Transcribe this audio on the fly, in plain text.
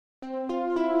This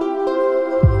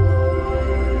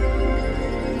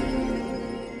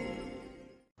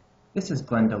is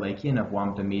Glenn Delakian of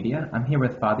Wamda Media. I'm here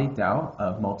with Fadi Daou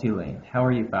of MultiLane. How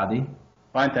are you, Fadi?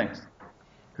 Fine, thanks.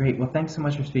 Great. Well, thanks so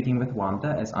much for speaking with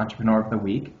Wamda as Entrepreneur of the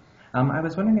Week. I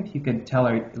was wondering if you could tell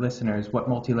our listeners what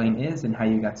MultiLane is and how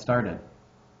you got started.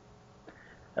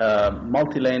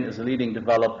 MultiLane is a leading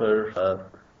developer of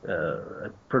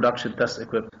production test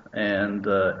equipment and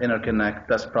interconnect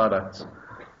test products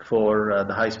for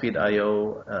the high-speed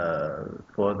I/O,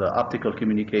 for the optical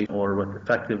communication, or what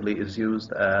effectively is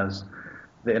used as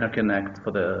the interconnect for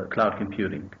the cloud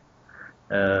computing.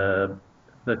 The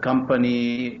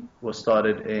company was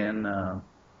started in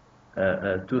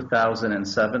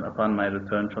 2007 upon my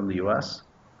return from the U.S.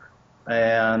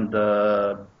 and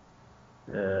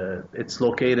it's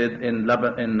located in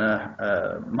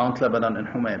Mount Lebanon in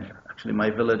Humail, actually my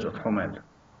village of Humail.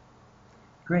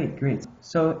 Great.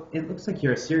 So it looks like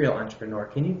you're a serial entrepreneur.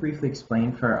 Can you briefly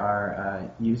explain for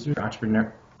our users what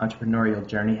your entrepreneurial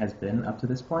journey has been up to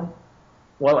this point?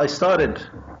 Well,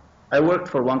 I worked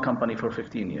for one company for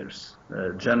 15 years.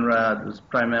 Genrad was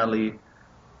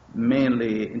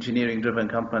mainly engineering-driven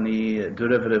company, a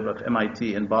derivative of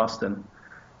MIT in Boston.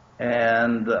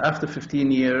 And after 15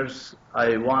 years,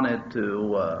 I wanted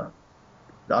to,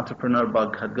 the entrepreneur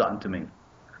bug had gotten to me.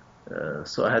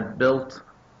 So I had built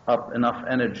up enough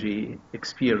energy,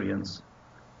 experience,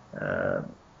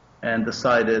 and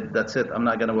decided, that's it, I'm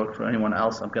not going to work for anyone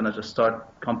else. I'm going to just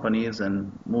start companies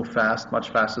and move fast, much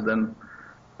faster than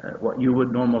what you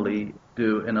would normally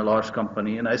do in a large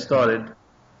company. And I started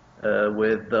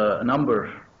with a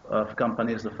number of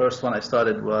companies. The first one I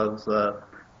started was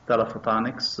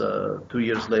Telephotonics. 2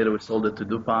 years later, we sold it to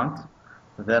DuPont.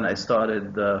 Then I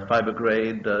started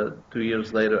Fibergrade. 2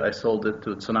 years later, I sold it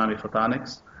to Tsunami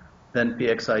Photonics. Then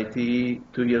PXIT.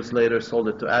 2 years later, sold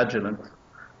it to Agilent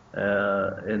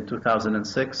in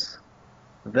 2006.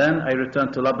 Then I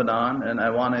returned to Lebanon, and I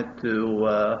wanted to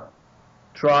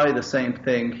try the same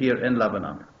thing here in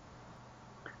Lebanon.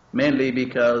 Mainly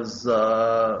because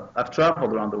I've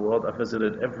traveled around the world. I've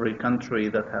visited every country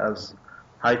that has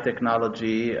high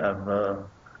technology. I've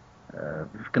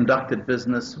conducted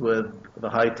business with the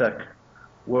high-tech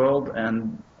world,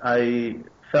 and I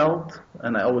felt,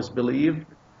 and I always believed,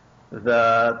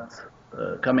 that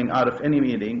coming out of any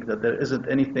meeting, that there isn't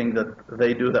anything that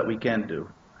they do that we can't do.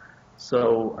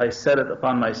 So I set it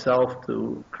upon myself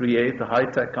to create a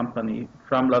high-tech company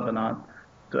from Lebanon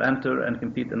to enter and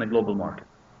compete in a global market.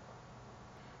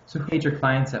 So who are major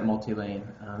clients at MultiLane,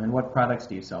 and what products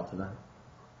do you sell to them?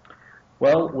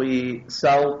 Well, we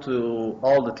sell to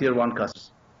all the Tier 1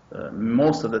 customers.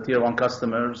 Most of the Tier 1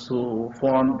 customers who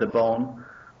form the bone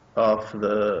of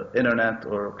the internet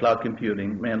or cloud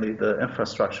computing, mainly the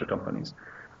infrastructure companies.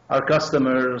 Our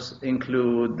customers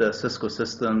include Cisco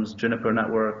Systems, Juniper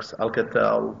Networks,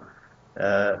 Alcatel,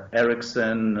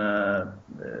 Ericsson,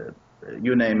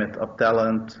 you name it,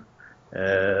 Uptalent,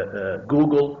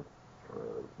 Google,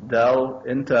 Dell,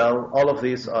 Intel. All of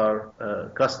these are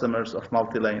customers of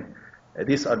MultiLane.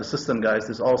 These are the system guys.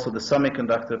 There's also the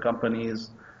semiconductor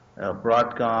companies,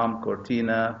 Broadcom,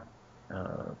 Cortina,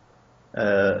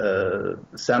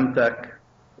 Semtech,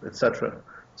 etc.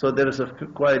 So there is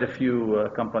quite a few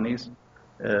companies.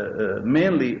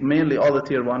 Mainly all the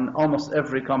Tier 1, almost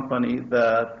every company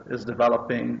that is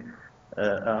developing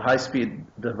high-speed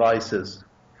devices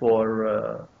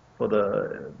for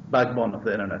the backbone of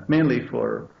the internet, mainly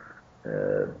for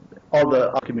all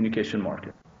the communication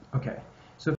market.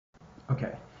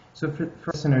 So for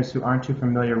listeners who aren't too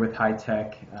familiar with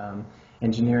high-tech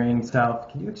engineering stuff,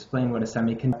 can you explain what a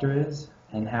semiconductor is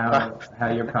and how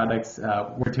your products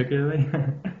work particularly?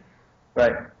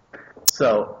 Right.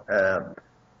 So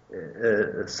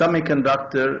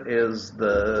semiconductor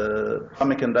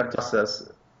process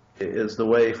is the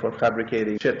way for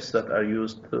fabricating chips that are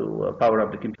used to power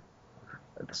up the computer,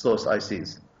 the slowest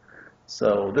ICs.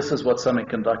 So this is what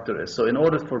semiconductor is. So in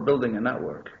order for building a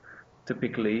network,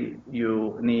 typically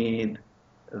you need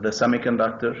the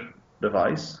semiconductor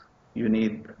device, you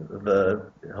need the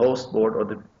host board or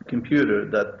the computer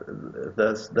that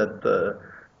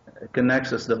connects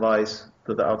this device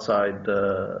to the outside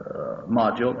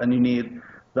module, and you need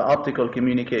the optical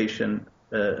communication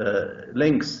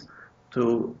links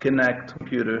to connect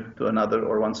computer to another,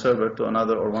 or one server to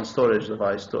another, or one storage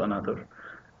device to another.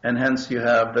 And hence you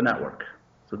have the network.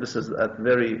 So this is at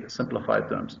very simplified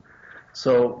terms.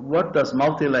 So what does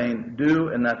MultiLane do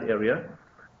in that area?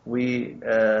 We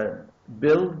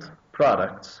build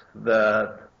products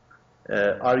that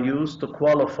are used to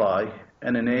qualify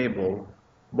and enable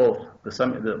both the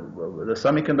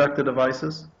semiconductor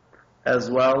devices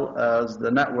as well as the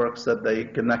networks that they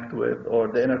connect with or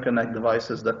the interconnect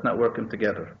devices that network them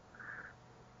together.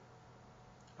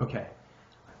 Okay.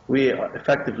 We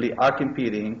effectively are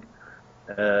competing,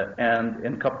 and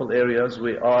in a couple areas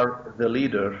we are the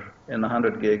leader in the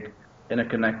 100 gig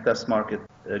interconnect test market,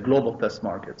 global test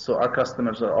market. So our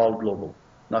customers are all global,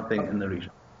 nothing in the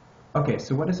region. Okay,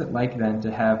 so what is it like then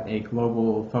to have a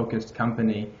global focused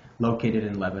company located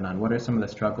in Lebanon? What are some of the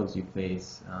struggles you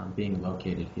face being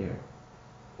located here?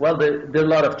 Well, there are a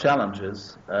lot of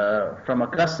challenges. From a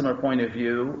customer point of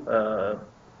view,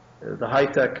 the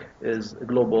high-tech is a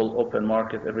global open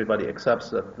market. Everybody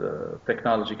accepts that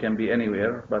technology can be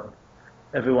anywhere, but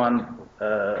everyone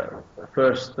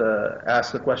first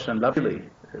asks the question, lovely.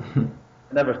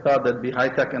 Never thought there'd be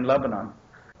high-tech in Lebanon.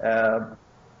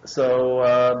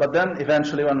 But then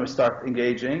eventually when we start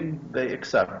engaging, they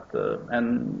accept,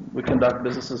 and we conduct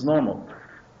business as normal.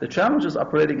 The challenges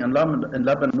operating in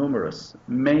Lebanon numerous.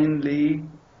 Mainly,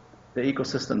 the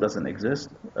ecosystem doesn't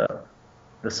exist.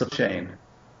 The supply chain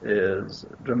is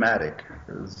dramatic,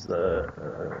 is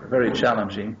very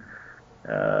challenging,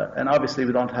 and obviously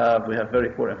we have very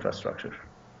poor infrastructure.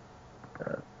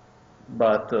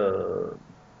 But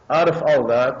out of all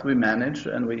that, we manage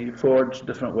and we forge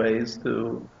different ways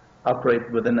to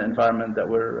operate within the environment that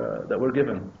we're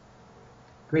given.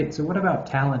 Great. So what about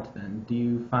talent then? Do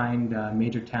you find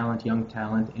major talent, young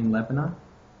talent in Lebanon?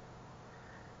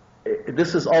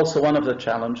 This is also one of the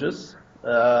challenges.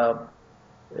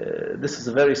 This is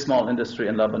a very small industry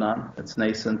in Lebanon. It's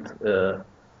nascent. The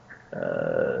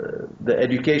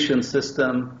education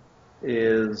system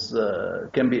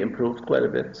can be improved quite a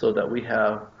bit so that we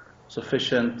have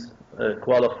sufficient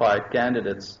qualified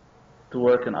candidates to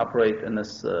work and operate in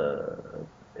this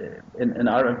in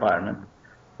our environment.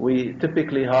 We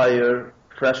typically hire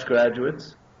fresh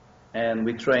graduates and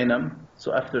we train them.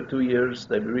 So after 2 years,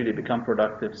 they really become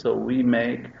productive. So we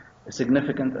make a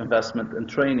significant investment in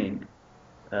training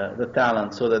the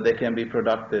talent so that they can be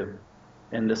productive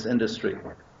in this industry.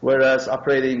 Whereas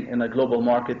operating in a global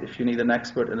market, if you need an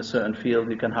expert in a certain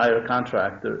field, you can hire a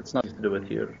contractor. It's not easy to do it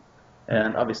here.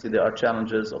 And obviously there are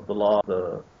challenges of the law,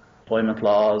 the employment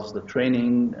laws, the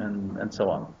training, and so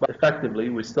on. But effectively,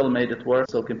 we still made it work,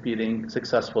 still competing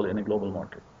successfully in a global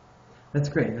market. That's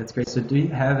great. That's great. So do you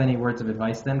have any words of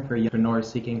advice then for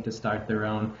entrepreneurs seeking to start their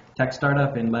own tech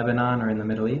startup in Lebanon or in the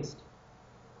Middle East?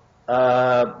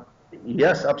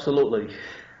 Yes, absolutely.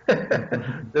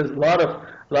 There's a lot of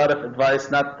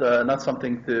advice, not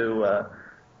something to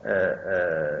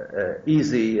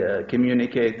easy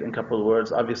communicate in a couple of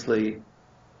words. Obviously,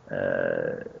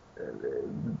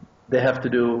 they have to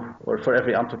do, or for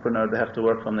every entrepreneur, they have to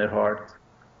work from their heart,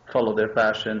 follow their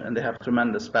passion, and they have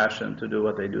tremendous passion to do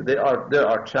what they do. There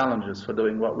are challenges for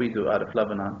doing what we do out of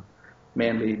Lebanon,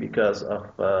 mainly because of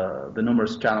the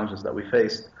numerous challenges that we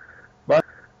faced. But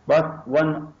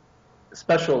one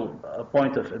special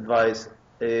point of advice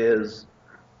is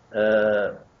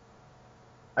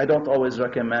I don't always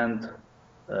recommend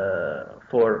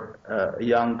for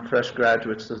young, fresh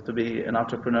graduates to be an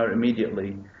entrepreneur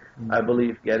immediately. I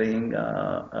believe getting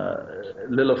a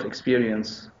little of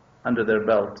experience under their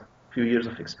belt, a few years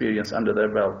of experience under their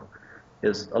belt,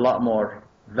 is a lot more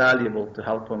valuable to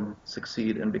help them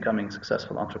succeed in becoming a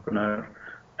successful entrepreneur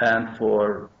and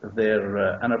for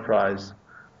their enterprise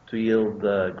to yield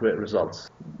great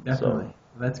results. Definitely. So,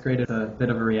 that's great. It's a bit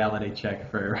of a reality check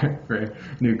for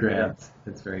new grads. Yeah.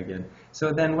 That's very good.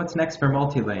 So then what's next for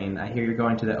MultiLane? I hear you're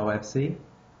going to the OFC?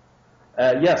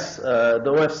 Yes, the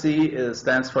OFC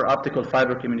stands for Optical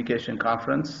Fiber Communication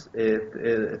Conference.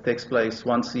 It takes place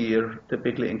once a year,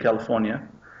 typically in California.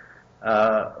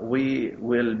 We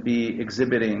will be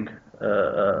exhibiting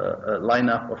a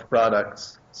lineup of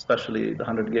products, especially the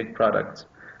 100 gig products,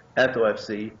 at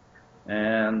OFC,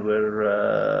 and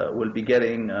we'll be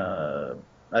getting,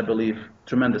 I believe,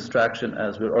 tremendous traction,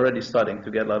 as we're already starting to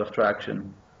get a lot of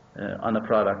traction on the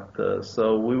product.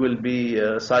 So we will be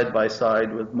side by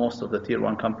side with most of the tier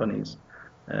 1 companies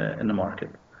in the market.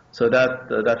 So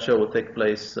that show will take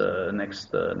place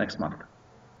next month.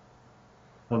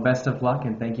 Well, best of luck,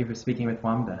 and thank you for speaking with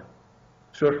Wamda.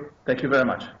 Sure. Thank you very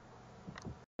much.